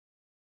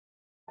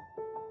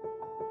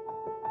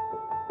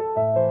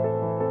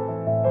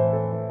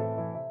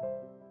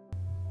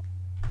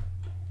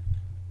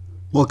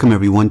Welcome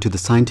everyone to the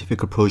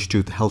Scientific Approach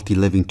to Healthy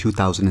Living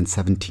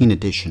 2017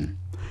 edition.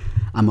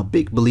 I'm a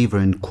big believer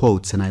in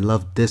quotes and I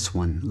love this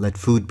one, "Let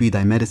food be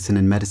thy medicine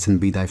and medicine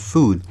be thy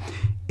food."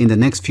 In the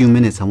next few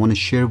minutes, I want to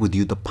share with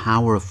you the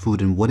power of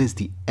food and what is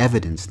the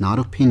evidence, not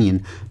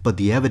opinion, but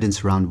the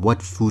evidence around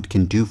what food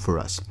can do for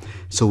us.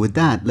 So with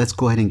that, let's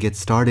go ahead and get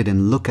started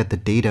and look at the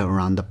data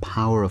around the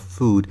power of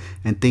food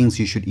and things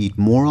you should eat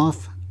more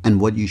of and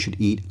what you should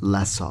eat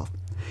less of.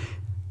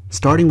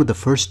 Starting with the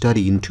first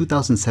study, in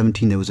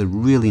 2017, there was a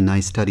really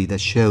nice study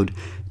that showed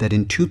that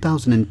in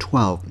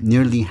 2012,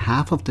 nearly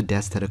half of the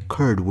deaths that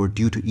occurred were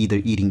due to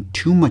either eating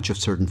too much of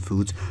certain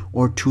foods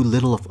or too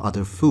little of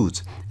other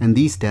foods. And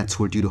these deaths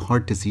were due to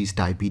heart disease,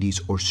 diabetes,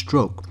 or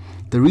stroke.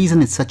 The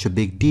reason it's such a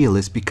big deal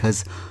is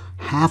because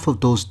half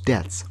of those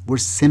deaths were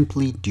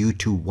simply due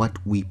to what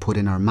we put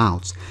in our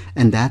mouths.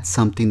 And that's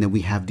something that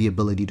we have the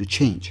ability to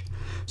change.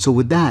 So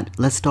with that,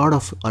 let's start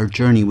off our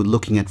journey with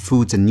looking at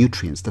foods and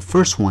nutrients. The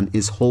first one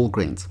is whole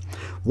grains.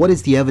 What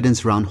is the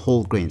evidence around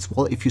whole grains?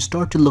 Well, if you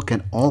start to look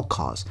at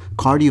all-cause,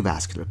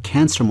 cardiovascular,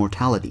 cancer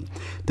mortality,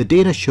 the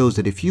data shows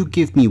that if you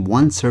give me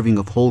one serving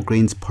of whole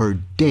grains per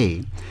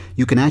day,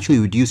 you can actually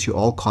reduce your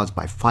all-cause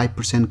by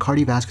 5%,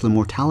 cardiovascular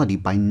mortality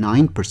by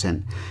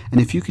 9%.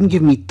 And if you can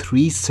give me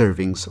 3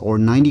 servings or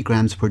 90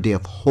 grams per day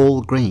of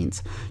whole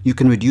grains, you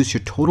can reduce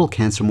your total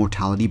cancer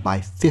mortality by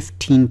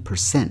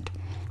 15%.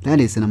 That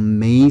is an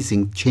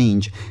amazing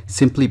change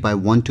simply by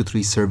 1 to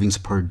 3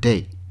 servings per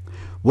day.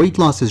 Weight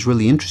loss is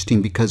really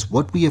interesting because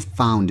what we have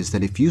found is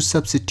that if you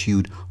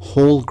substitute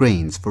whole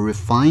grains for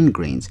refined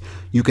grains,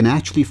 you can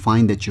actually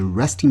find that your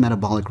resting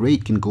metabolic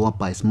rate can go up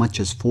by as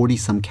much as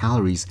 40-some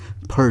calories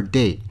per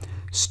day.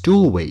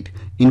 Stool weight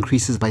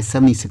increases by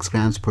 76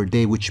 grams per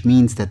day, which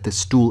means that the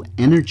stool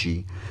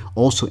energy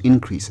also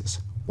increases.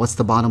 What's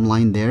the bottom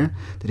line there?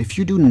 That if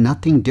you do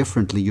nothing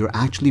differently, you're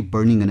actually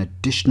burning an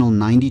additional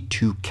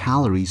 92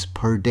 calories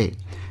per day.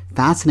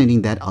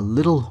 Fascinating that a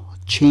little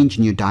change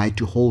in your diet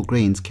to whole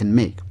grains can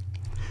make.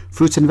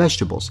 Fruits and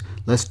vegetables.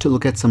 Let's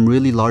look at some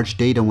really large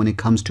data when it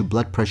comes to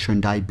blood pressure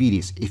and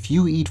diabetes. If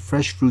you eat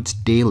fresh fruits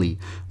daily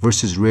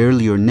versus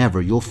rarely or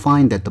never, you'll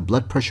find that the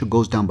blood pressure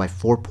goes down by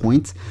 4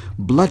 points.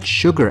 Blood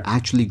sugar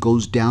actually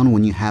goes down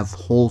when you have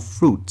whole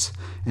fruits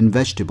and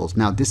vegetables.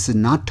 Now, this is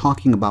not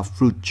talking about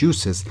fruit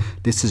juices.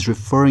 This is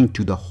referring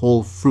to the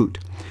whole fruit.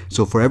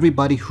 So for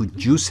everybody who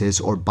juices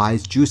or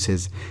buys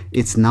juices,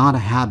 it's not a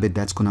habit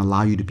that's going to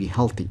allow you to be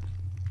healthy.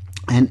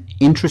 And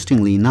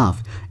interestingly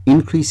enough,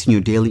 increasing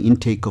your daily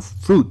intake of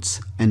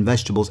fruits and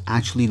vegetables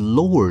actually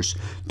lowers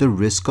the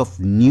risk of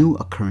new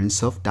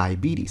occurrence of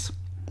diabetes.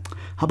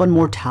 How about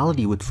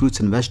mortality with fruits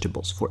and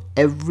vegetables? For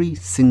every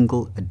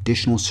single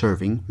additional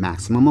serving,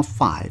 maximum of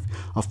 5,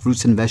 of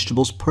fruits and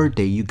vegetables per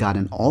day, you got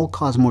an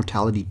all-cause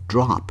mortality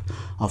drop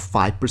of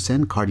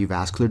 5%,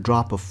 cardiovascular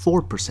drop of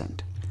 4%.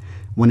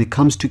 When it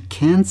comes to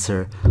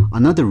cancer,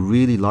 another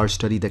really large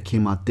study that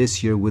came out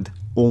this year with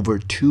over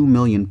 2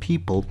 million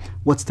people,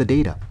 what's the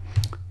data?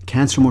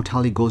 Cancer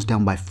mortality goes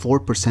down by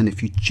 4%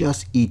 if you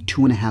just eat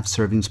 2.5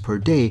 servings per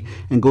day,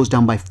 and goes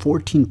down by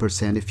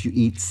 14% if you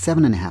eat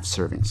 7.5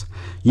 servings.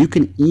 You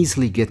can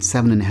easily get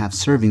 7.5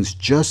 servings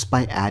just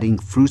by adding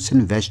fruits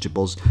and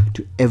vegetables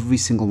to every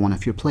single one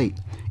of your plate.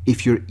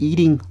 If you're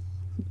eating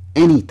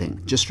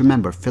anything, just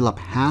remember, fill up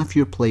half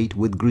your plate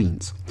with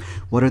greens.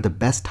 What are the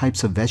best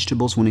types of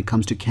vegetables when it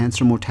comes to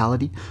cancer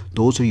mortality?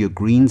 Those are your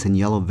greens and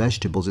yellow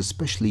vegetables,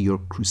 especially your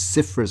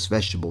cruciferous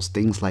vegetables,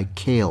 things like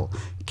kale,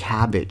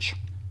 cabbage.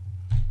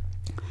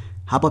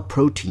 How about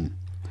protein?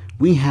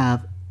 We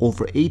have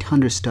over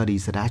 800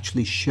 studies that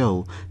actually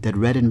show that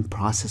red and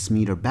processed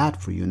meat are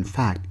bad for you. In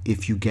fact,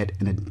 if you get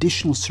an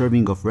additional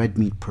serving of red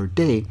meat per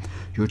day,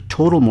 your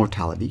total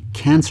mortality,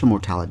 cancer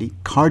mortality,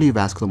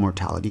 cardiovascular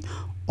mortality,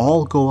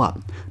 all go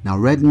up. Now,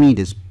 red meat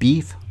is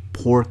beef,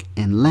 pork,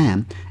 and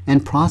lamb,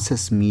 and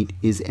processed meat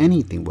is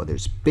anything, whether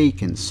it's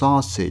bacon,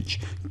 sausage,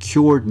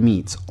 cured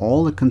meats,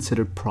 all are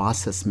considered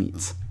processed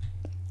meats.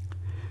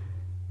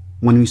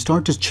 When we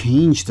start to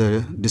change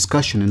the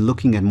discussion and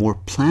looking at more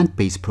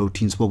plant-based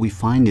proteins, what we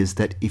find is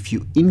that if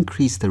you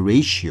increase the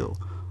ratio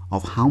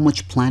of how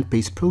much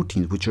plant-based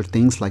proteins, which are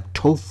things like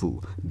tofu,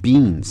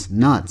 beans,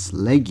 nuts,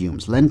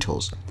 legumes,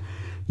 lentils,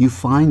 you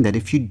find that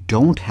if you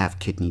don't have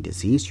kidney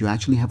disease, you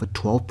actually have a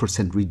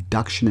 12%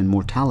 reduction in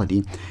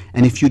mortality.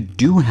 And if you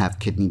do have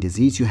kidney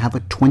disease, you have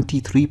a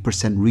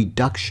 23%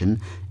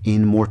 reduction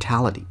in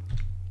mortality.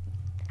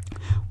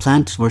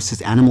 Plant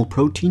versus animal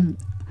protein.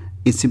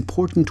 It's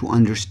important to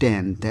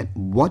understand that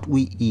what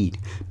we eat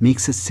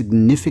makes a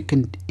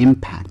significant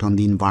impact on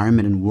the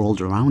environment and world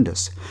around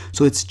us.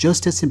 So it's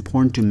just as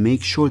important to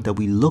make sure that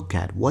we look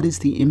at what is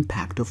the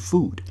impact of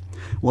food.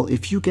 Well,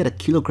 if you get a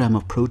kilogram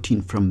of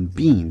protein from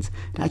beans,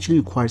 it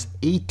actually requires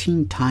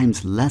 18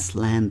 times less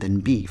land than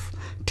beef,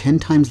 10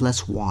 times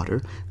less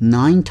water,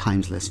 9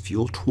 times less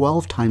fuel,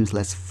 12 times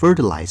less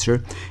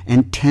fertilizer,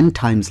 and 10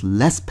 times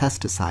less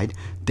pesticide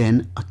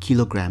than a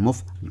kilogram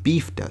of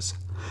beef does.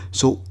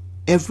 So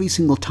every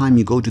single time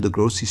you go to the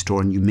grocery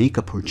store and you make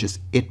a purchase,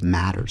 it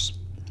matters.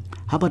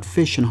 How about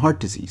fish and heart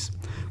disease?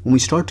 When we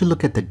start to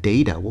look at the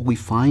data, what we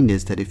find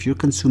is that if you're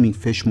consuming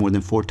fish more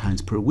than 4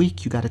 times per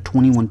week, you got a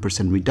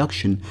 21%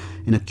 reduction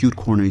in acute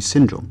coronary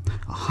syndrome.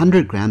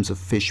 100 grams of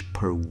fish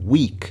per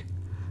week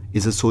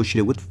is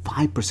associated with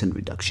 5%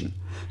 reduction.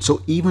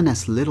 So even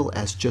as little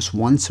as just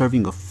 1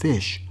 serving of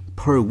fish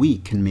per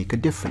week can make a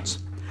difference.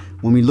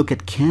 When we look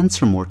at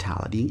cancer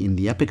mortality in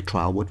the EPIC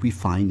trial, what we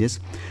find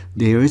is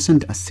there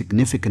isn't a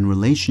significant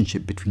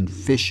relationship between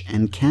fish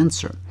and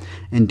cancer.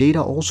 And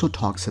data also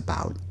talks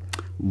about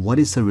what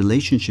is the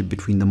relationship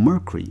between the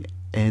mercury.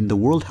 And the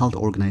World Health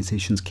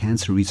Organization's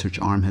cancer research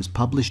arm has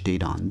published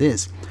data on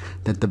this,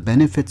 that the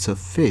benefits of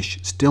fish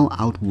still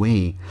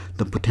outweigh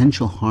the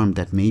potential harm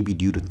that may be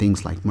due to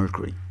things like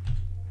mercury.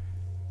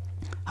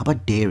 How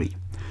about dairy?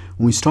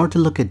 When we start to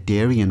look at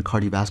dairy and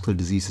cardiovascular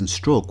disease and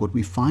stroke, what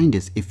we find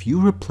is if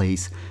you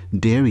replace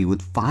dairy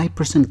with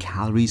 5%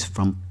 calories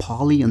from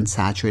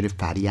polyunsaturated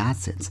fatty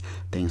acids,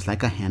 things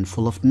like a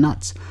handful of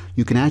nuts,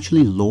 you can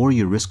actually lower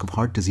your risk of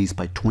heart disease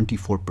by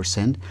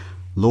 24%,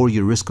 lower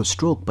your risk of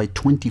stroke by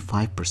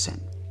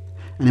 25%.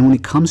 And then when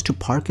it comes to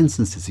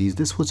Parkinson's disease,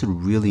 this was a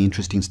really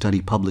interesting study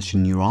published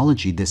in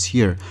Neurology this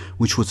year,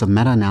 which was a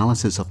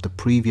meta-analysis of the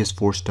previous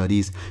 4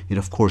 studies. It,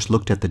 of course,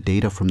 looked at the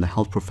data from the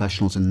Health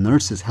Professionals and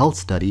Nurses Health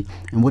Study.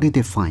 And what did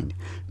they find?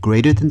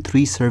 Greater than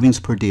 3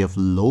 servings per day of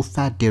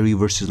low-fat dairy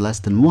versus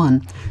less than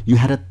 1, you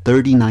had a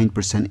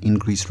 39%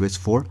 increased risk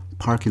for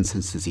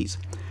Parkinson's disease.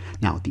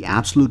 Now, the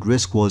absolute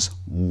risk was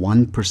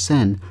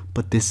 1%,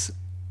 but this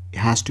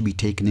has to be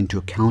taken into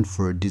account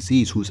for a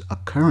disease whose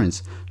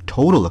occurrence,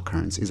 total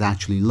occurrence, is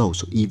actually low.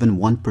 So even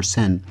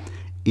 1%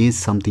 is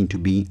something to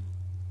be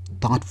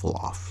thoughtful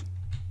of.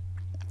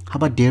 How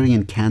about dairy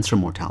and cancer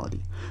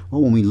mortality?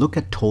 Well, when we look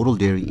at total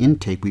dairy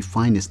intake, we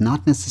find it's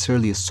not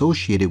necessarily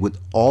associated with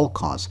all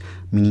cause,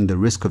 meaning the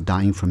risk of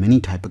dying from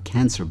any type of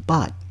cancer,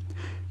 but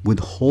with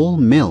whole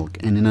milk,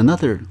 and in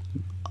another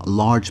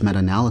large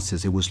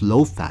meta-analysis, it was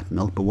low-fat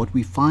milk, but what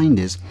we find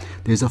is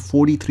there's a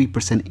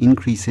 43%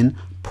 increase in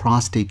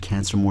prostate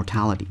cancer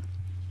mortality.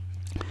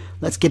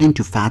 Let's get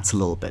into fats a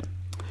little bit.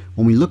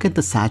 When we look at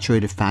the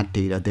saturated fat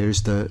data,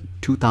 there's the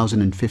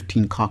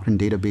 2015 Cochrane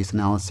database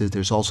analysis.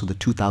 There's also the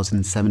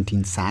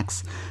 2017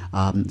 SACS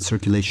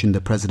circulation, the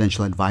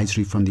presidential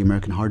advisory from the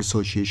American Heart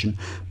Association.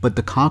 But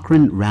the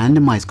Cochrane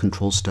randomized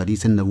control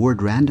studies, and the word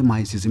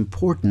randomized is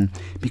important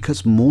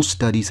because most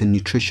studies in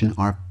nutrition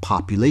are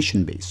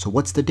population-based. So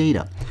what's the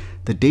data?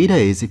 The data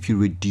is if you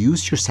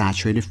reduce your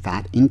saturated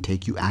fat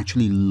intake, you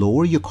actually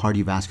lower your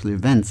cardiovascular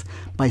events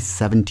by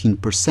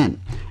 17%.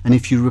 And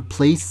if you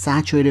replace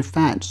saturated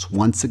fats,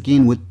 once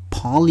again with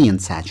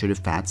polyunsaturated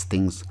fats,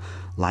 things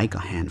like a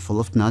handful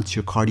of nuts,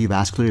 your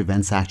cardiovascular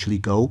events actually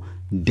go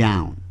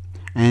down.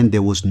 And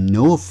there was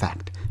no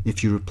effect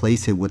if you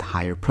replace it with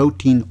higher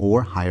protein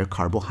or higher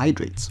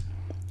carbohydrates.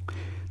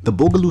 The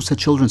Bogalusa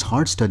Children's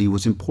Heart Study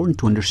was important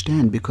to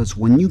understand because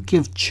when you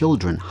give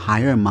children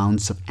higher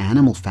amounts of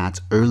animal fats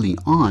early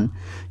on,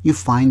 you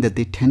find that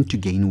they tend to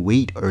gain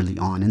weight early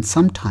on, and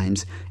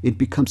sometimes it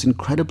becomes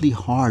incredibly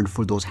hard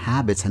for those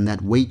habits and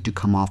that weight to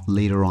come off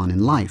later on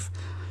in life.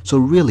 So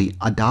really,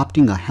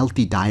 adopting a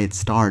healthy diet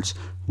starts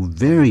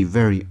very,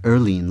 very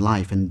early in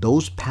life, and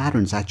those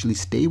patterns actually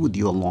stay with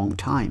you a long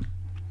time.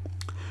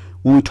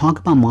 When we talk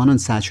about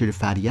monounsaturated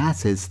fatty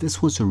acids,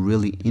 this was a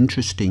really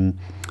interesting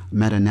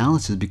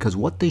meta-analysis because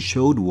what they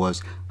showed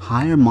was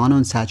higher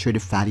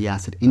monounsaturated fatty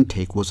acid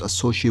intake was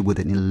associated with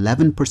an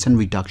 11%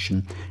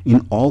 reduction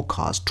in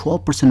all-cause,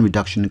 12%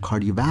 reduction in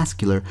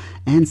cardiovascular,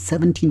 and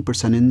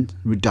 17% in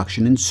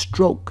reduction in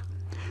stroke.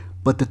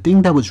 But the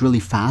thing that was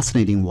really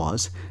fascinating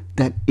was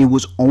that it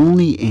was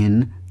only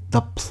in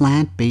the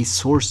plant-based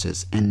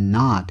sources and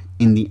not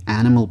in the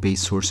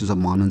animal-based sources of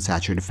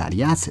monounsaturated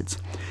fatty acids.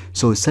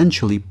 So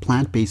essentially,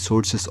 plant-based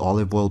sources,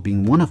 olive oil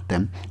being one of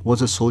them,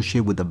 was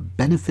associated with the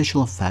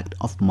beneficial effect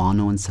of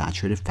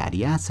monounsaturated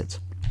fatty acids.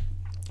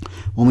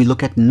 When we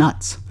look at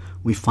nuts,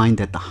 we find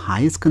that the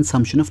highest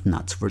consumption of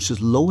nuts versus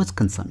lowest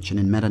consumption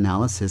in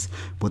meta-analysis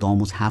with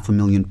almost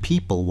 500,000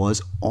 people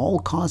was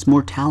all-cause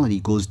mortality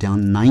goes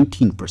down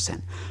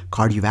 19%.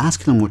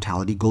 Cardiovascular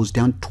mortality goes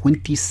down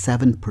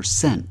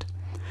 27%.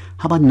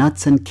 How about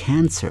nuts and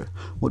cancer?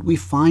 What we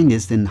find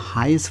is in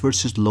highest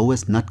versus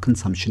lowest nut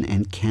consumption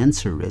and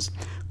cancer risk,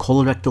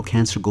 colorectal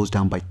cancer goes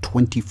down by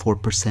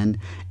 24%,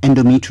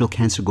 endometrial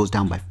cancer goes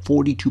down by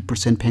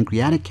 42%,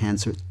 pancreatic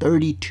cancer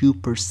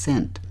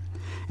 32%,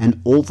 and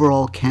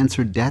overall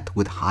cancer death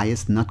with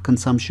highest nut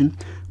consumption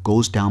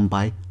goes down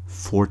by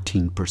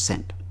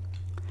 14%.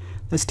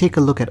 Let's take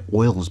a look at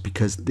oils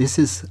because this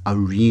is a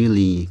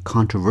really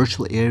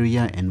controversial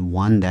area and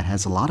one that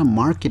has a lot of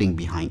marketing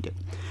behind it.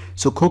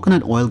 So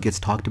coconut oil gets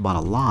talked about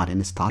a lot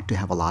and is thought to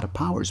have a lot of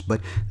powers,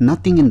 but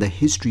nothing in the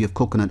history of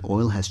coconut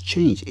oil has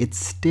changed. It's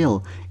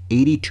still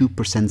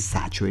 82%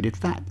 saturated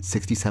fat.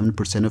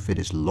 67% of it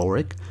is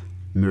lauric,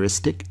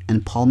 myristic,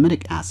 and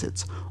palmitic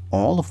acids,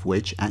 all of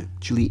which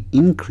actually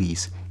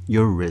increase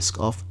your risk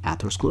of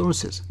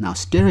atherosclerosis. Now,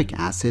 stearic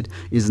acid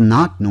is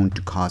not known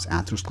to cause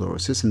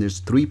atherosclerosis, and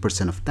there's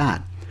 3% of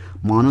that.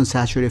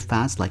 Monounsaturated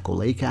fats like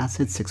oleic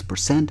acid,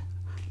 6%.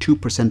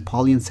 2%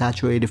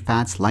 polyunsaturated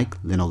fats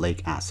like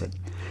linoleic acid.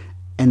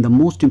 And the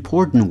most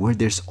important, where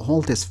there's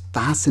all this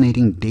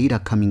fascinating data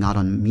coming out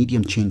on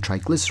medium chain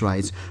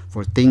triglycerides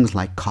for things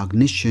like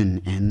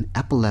cognition and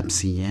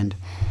epilepsy, and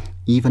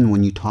even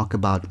when you talk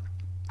about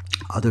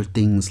other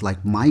things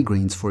like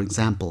migraines, for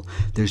example,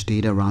 there's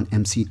data around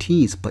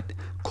MCTs, but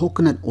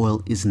coconut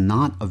oil is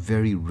not a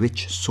very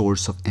rich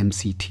source of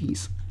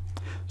MCTs.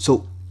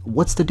 So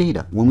what's the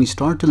data? When we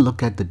start to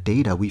look at the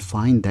data, we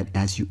find that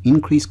as you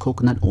increase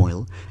coconut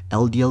oil,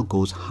 LDL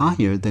goes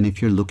higher than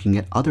if you're looking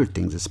at other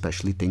things,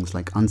 especially things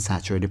like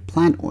unsaturated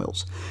plant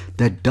oils.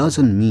 That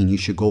doesn't mean you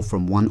should go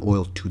from one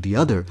oil to the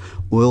other.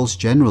 Oils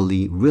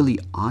generally really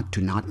ought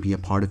to not be a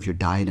part of your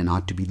diet and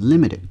ought to be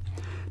limited.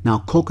 Now,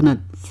 coconut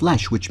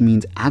flesh, which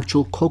means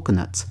actual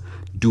coconuts,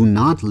 do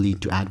not lead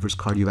to adverse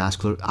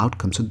cardiovascular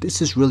outcomes. So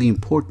this is really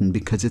important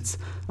because it's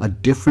a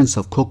difference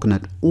of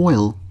coconut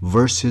oil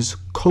versus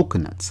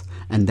coconuts,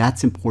 and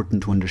that's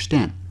important to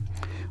understand.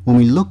 When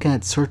we look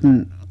at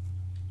certain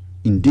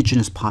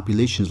indigenous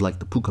populations like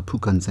the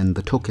Pucapukans and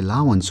the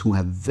Tokelauans who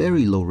have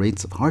very low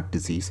rates of heart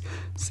disease,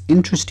 it's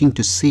interesting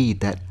to see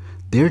that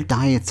their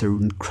diets are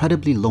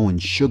incredibly low in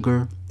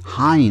sugar,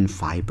 high in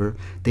fiber.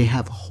 They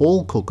have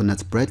whole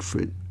coconuts,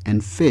 breadfruit,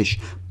 and fish,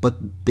 but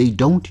they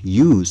don't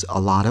use a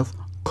lot of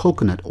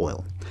coconut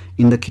oil.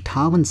 In the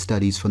Kittawan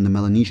studies from the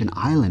Melanesian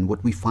island,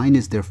 what we find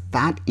is their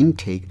fat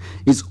intake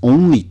is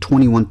only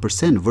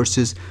 21%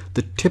 versus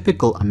the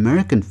typical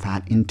American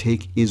fat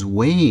intake is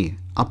way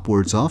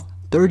upwards of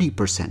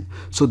 30%.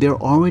 So they're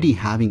already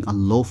having a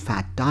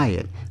low-fat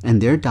diet,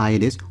 and their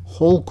diet is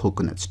whole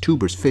coconuts,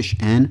 tubers, fish,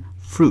 and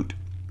fruit.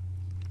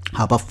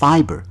 How about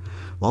fiber?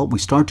 Well, we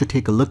start to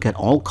take a look at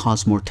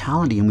all-cause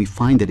mortality, and we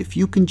find that if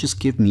you can just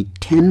give me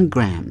 10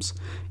 grams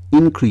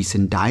increase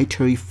in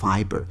dietary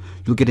fiber,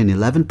 you'll get an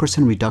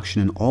 11%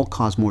 reduction in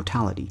all-cause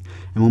mortality.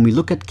 And when we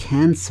look at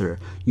cancer,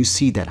 you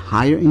see that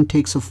higher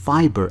intakes of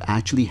fiber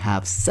actually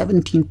have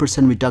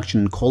 17%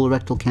 reduction in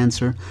colorectal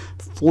cancer,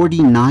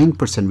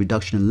 49%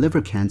 reduction in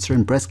liver cancer,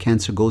 and breast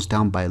cancer goes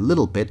down by a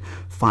little bit,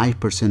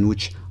 5%,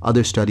 which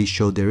other studies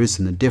show there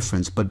isn't a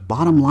difference. But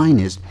bottom line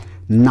is,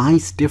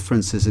 nice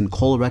differences in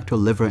colorectal,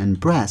 liver, and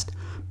breast,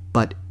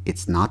 but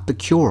it's not the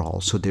cure-all.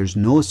 So there's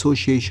no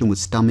association with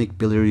stomach,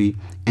 biliary,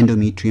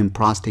 endometrium,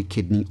 prostate,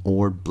 kidney,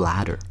 or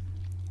bladder.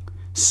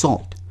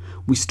 Salt.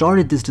 We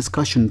started this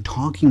discussion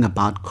talking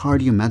about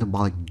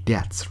cardiometabolic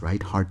deaths,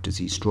 right? Heart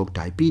disease, stroke,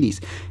 diabetes.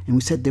 And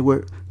we said there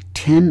were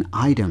 10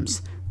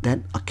 items that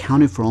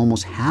accounted for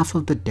almost half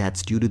of the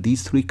deaths due to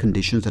these three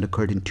conditions that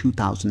occurred in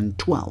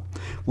 2012.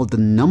 Well, the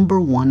number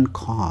one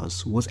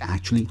cause was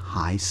actually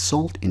high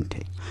salt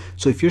intake.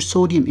 So if your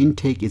sodium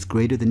intake is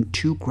greater than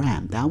 2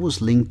 grams, that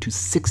was linked to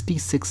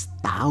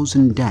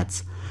 66,000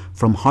 deaths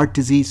from heart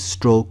disease,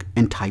 stroke,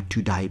 and type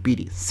 2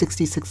 diabetes.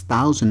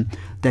 66,000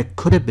 that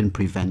could have been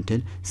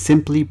prevented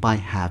simply by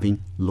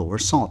having lower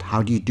salt.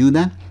 How do you do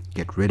that?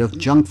 Get rid of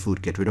junk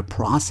food, get rid of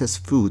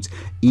processed foods,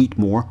 eat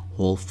more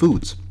whole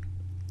foods.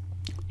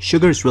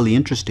 Sugar is really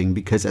interesting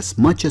because as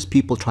much as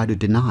people try to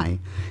deny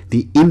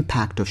the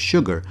impact of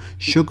sugar,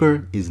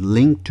 sugar is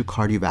linked to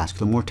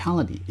cardiovascular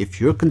mortality. If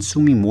you're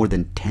consuming more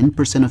than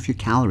 10% of your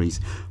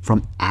calories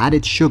from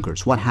added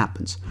sugars, what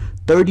happens?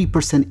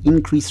 30%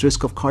 increased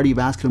risk of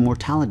cardiovascular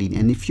mortality.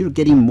 And if you're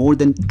getting more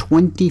than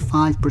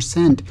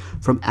 25%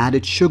 from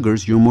added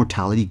sugars, your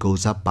mortality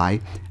goes up by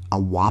a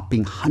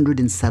whopping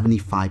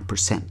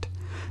 175%.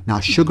 Now,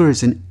 sugar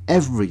is in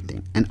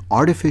everything, and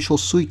artificial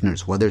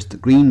sweeteners, whether it's the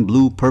green,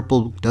 blue,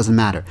 purple, doesn't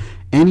matter.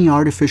 Any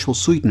artificial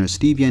sweeteners,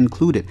 stevia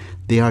included,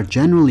 they are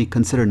generally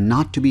considered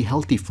not to be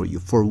healthy for you.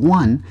 For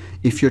one,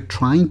 if you're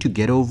trying to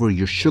get over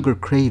your sugar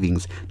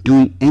cravings,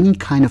 doing any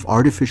kind of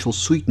artificial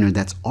sweetener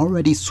that's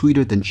already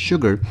sweeter than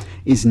sugar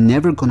is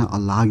never going to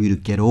allow you to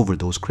get over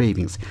those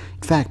cravings.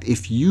 In fact,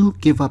 if you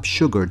give up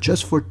sugar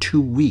just for 2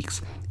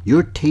 weeks,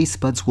 your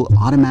taste buds will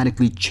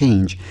automatically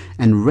change,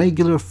 and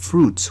regular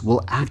fruits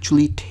will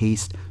actually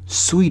taste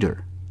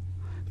sweeter.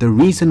 The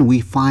reason we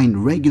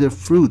find regular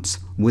fruits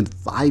with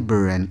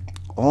fiber and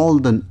all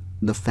the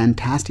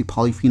fantastic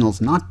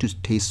polyphenols not to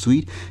taste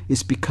sweet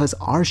is because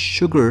our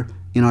sugar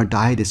in our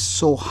diet is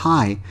so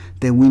high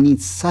that we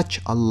need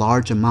such a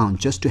large amount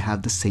just to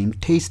have the same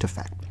taste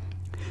effect.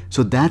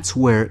 So that's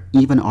where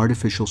even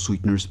artificial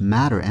sweeteners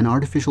matter, and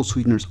artificial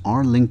sweeteners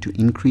are linked to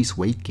increased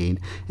weight gain,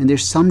 and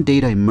there's some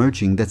data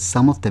emerging that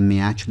some of them may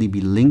actually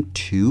be linked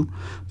to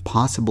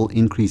possible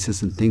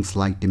increases in things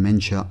like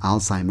dementia,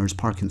 Alzheimer's,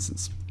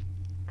 Parkinson's.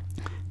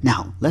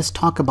 Now, let's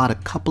talk about a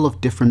couple of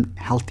different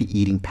healthy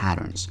eating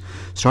patterns,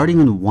 starting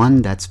with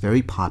one that's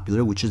very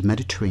popular, which is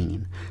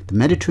Mediterranean. The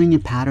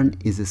Mediterranean pattern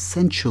is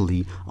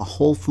essentially a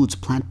whole foods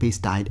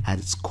plant-based diet at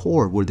its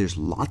core, where there's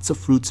lots of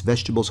fruits,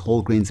 vegetables,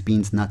 whole grains,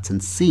 beans, nuts,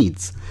 and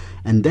seeds.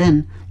 And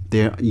then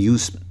they're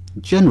used,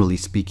 generally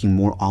speaking,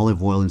 more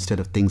olive oil instead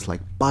of things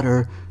like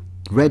butter.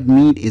 Red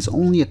meat is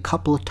only a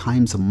couple of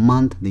times a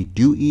month. They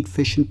do eat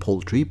fish and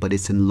poultry, but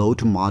it's in low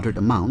to moderate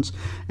amounts.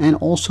 And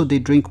also they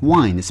drink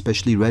wine,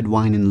 especially red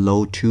wine, in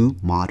low to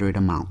moderate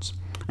amounts.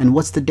 And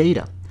what's the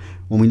data?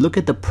 When we look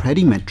at the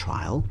Preventable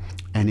trial,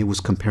 and it was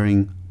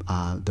comparing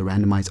the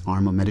randomized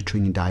arm of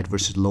Mediterranean diet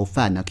versus low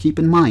fat. Now keep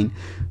in mind,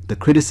 the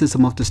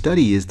criticism of the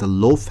study is the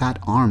low fat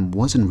arm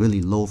wasn't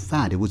really low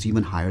fat. It was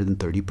even higher than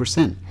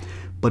 30%.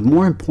 But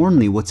more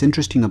importantly, what's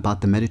interesting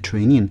about the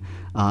Mediterranean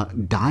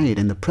diet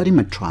and the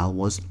Preventable trial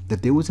was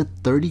that there was a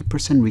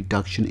 30%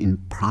 reduction in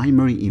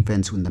primary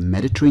events in the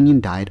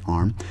Mediterranean diet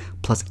arm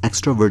plus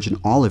extra virgin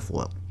olive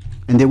oil.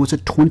 And there was a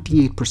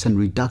 28%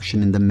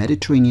 reduction in the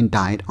Mediterranean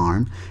diet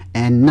arm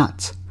and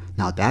nuts.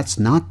 Now that's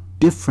not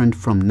different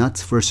from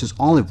nuts versus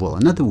olive oil.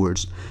 In other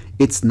words,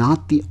 it's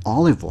not the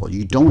olive oil.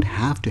 You don't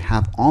have to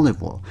have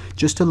olive oil.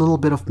 Just a little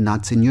bit of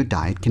nuts in your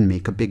diet can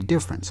make a big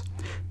difference.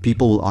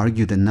 People will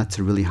argue that nuts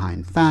are really high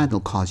in fat, they'll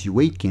cause you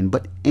weight gain,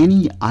 but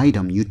any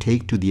item you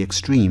take to the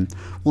extreme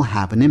will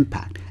have an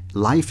impact.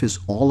 Life is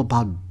all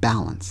about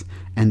balance,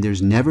 and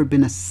there's never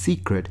been a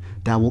secret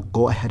that will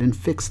go ahead and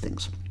fix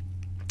things.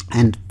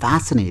 And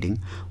fascinating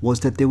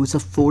was that there was a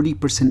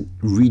 40%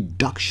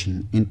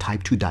 reduction in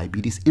type 2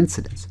 diabetes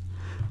incidence.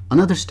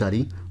 Another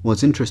study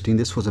was interesting.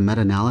 This was a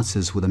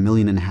meta-analysis with 1.5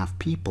 million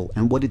people.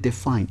 And what did they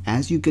find?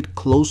 As you get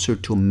closer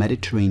to a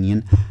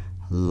Mediterranean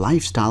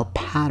lifestyle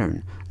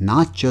pattern,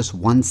 not just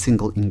one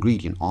single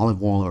ingredient,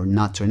 olive oil or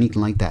nuts or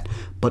anything like that,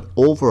 but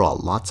overall,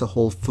 lots of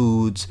whole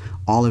foods,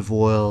 olive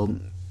oil,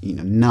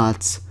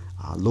 nuts,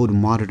 low to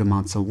moderate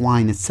amounts of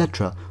wine,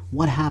 etc.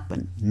 What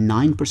happened?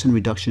 9%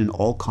 reduction in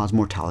all-cause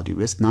mortality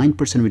risk,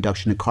 9%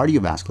 reduction in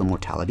cardiovascular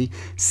mortality,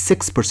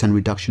 6%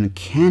 reduction in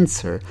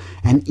cancer,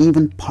 and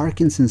even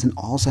Parkinson's and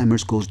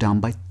Alzheimer's goes down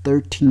by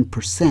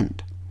 13%.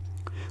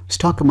 Let's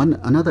talk about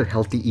another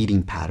healthy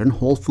eating pattern,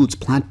 whole foods,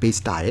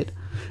 plant-based diet.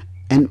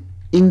 And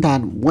in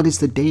that, what is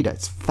the data?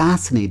 It's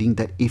fascinating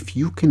that if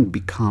you can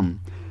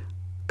become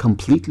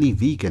completely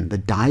vegan, the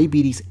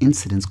diabetes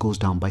incidence goes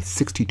down by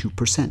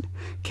 62%.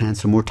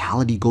 Cancer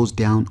mortality goes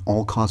down,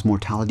 all-cause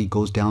mortality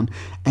goes down,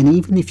 and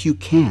even if you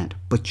can't,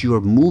 but you are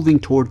moving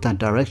toward that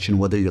direction,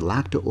 whether you're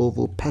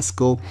lacto-ovo,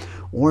 pesco,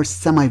 or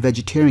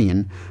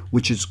semi-vegetarian,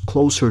 which is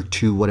closer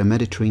to what a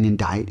Mediterranean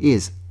diet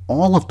is,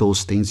 all of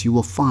those things you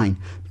will find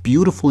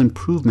beautiful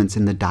improvements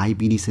in the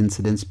diabetes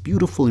incidence,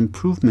 beautiful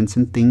improvements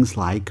in things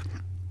like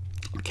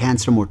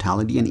cancer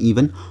mortality and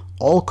even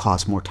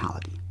all-cause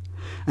mortality.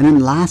 And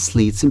then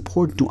lastly, it's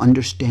important to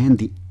understand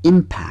the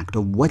impact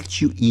of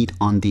what you eat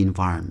on the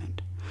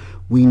environment.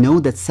 We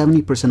know that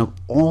 70% of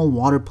all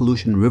water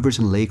pollution in rivers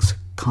and lakes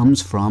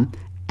comes from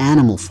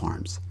animal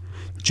farms.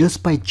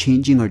 Just by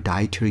changing our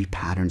dietary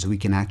patterns, we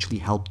can actually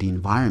help the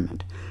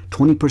environment.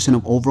 20%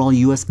 of overall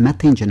US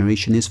methane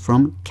generation is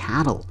from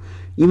cattle.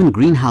 Even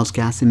greenhouse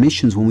gas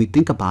emissions, when we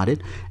think about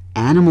it,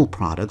 animal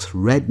products,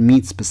 red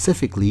meat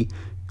specifically,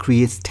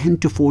 creates 10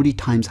 to 40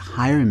 times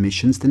higher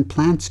emissions than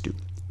plants do.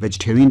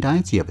 Vegetarian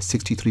diets, you have a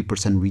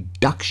 63%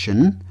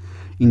 reduction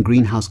in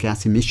greenhouse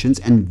gas emissions,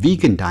 and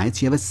vegan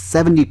diets, you have a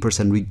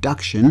 70%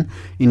 reduction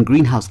in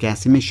greenhouse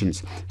gas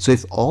emissions. So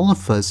if all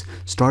of us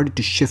started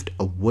to shift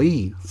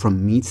away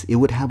from meats, it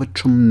would have a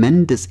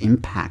tremendous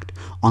impact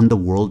on the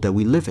world that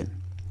we live in.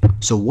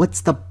 So what's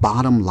the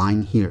bottom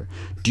line here?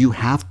 Do you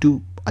have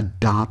to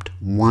adopt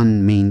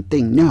one main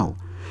thing? No.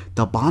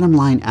 The bottom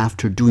line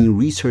after doing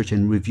research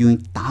and reviewing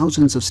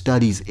thousands of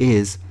studies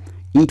is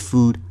eat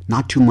food,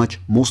 not too much,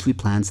 mostly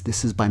plants.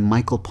 This is by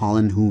Michael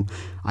Pollan, who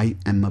I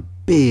am a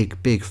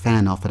big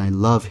fan of, and I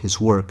love his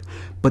work.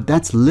 But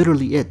that's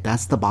literally it.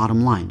 That's the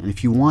bottom line. And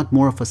if you want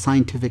more of a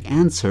scientific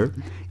answer,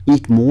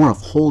 eat more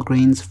of whole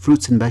grains,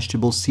 fruits and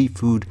vegetables,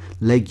 seafood,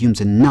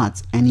 legumes, and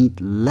nuts, and eat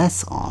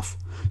less of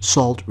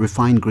salt,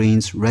 refined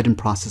grains, red and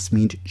processed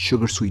meat,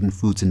 sugar-sweetened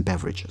foods, and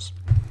beverages.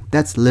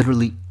 That's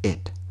literally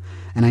it.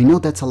 And I know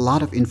that's a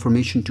lot of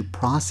information to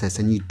process,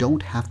 and you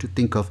don't have to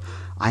think of,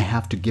 I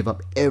have to give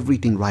up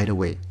everything right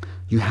away.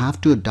 You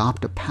have to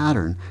adopt a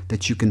pattern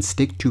that you can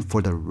stick to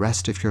for the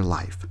rest of your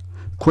life.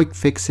 Quick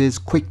fixes,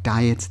 quick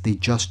diets, they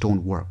just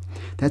don't work.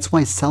 That's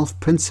why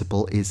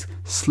self-principle is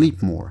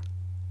sleep more,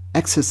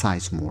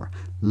 exercise more,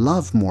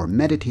 love more,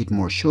 meditate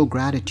more, show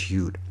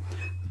gratitude,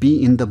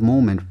 be in the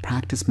moment,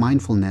 practice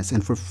mindfulness,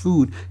 and for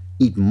food,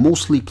 eat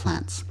mostly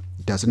plants.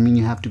 Doesn't mean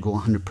you have to go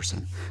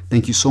 100%.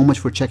 Thank you so much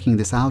for checking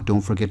this out.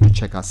 Don't forget to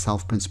check out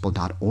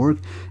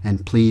selfprinciple.org,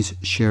 and please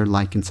share,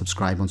 like, and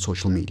subscribe on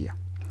social media.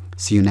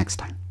 See you next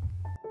time.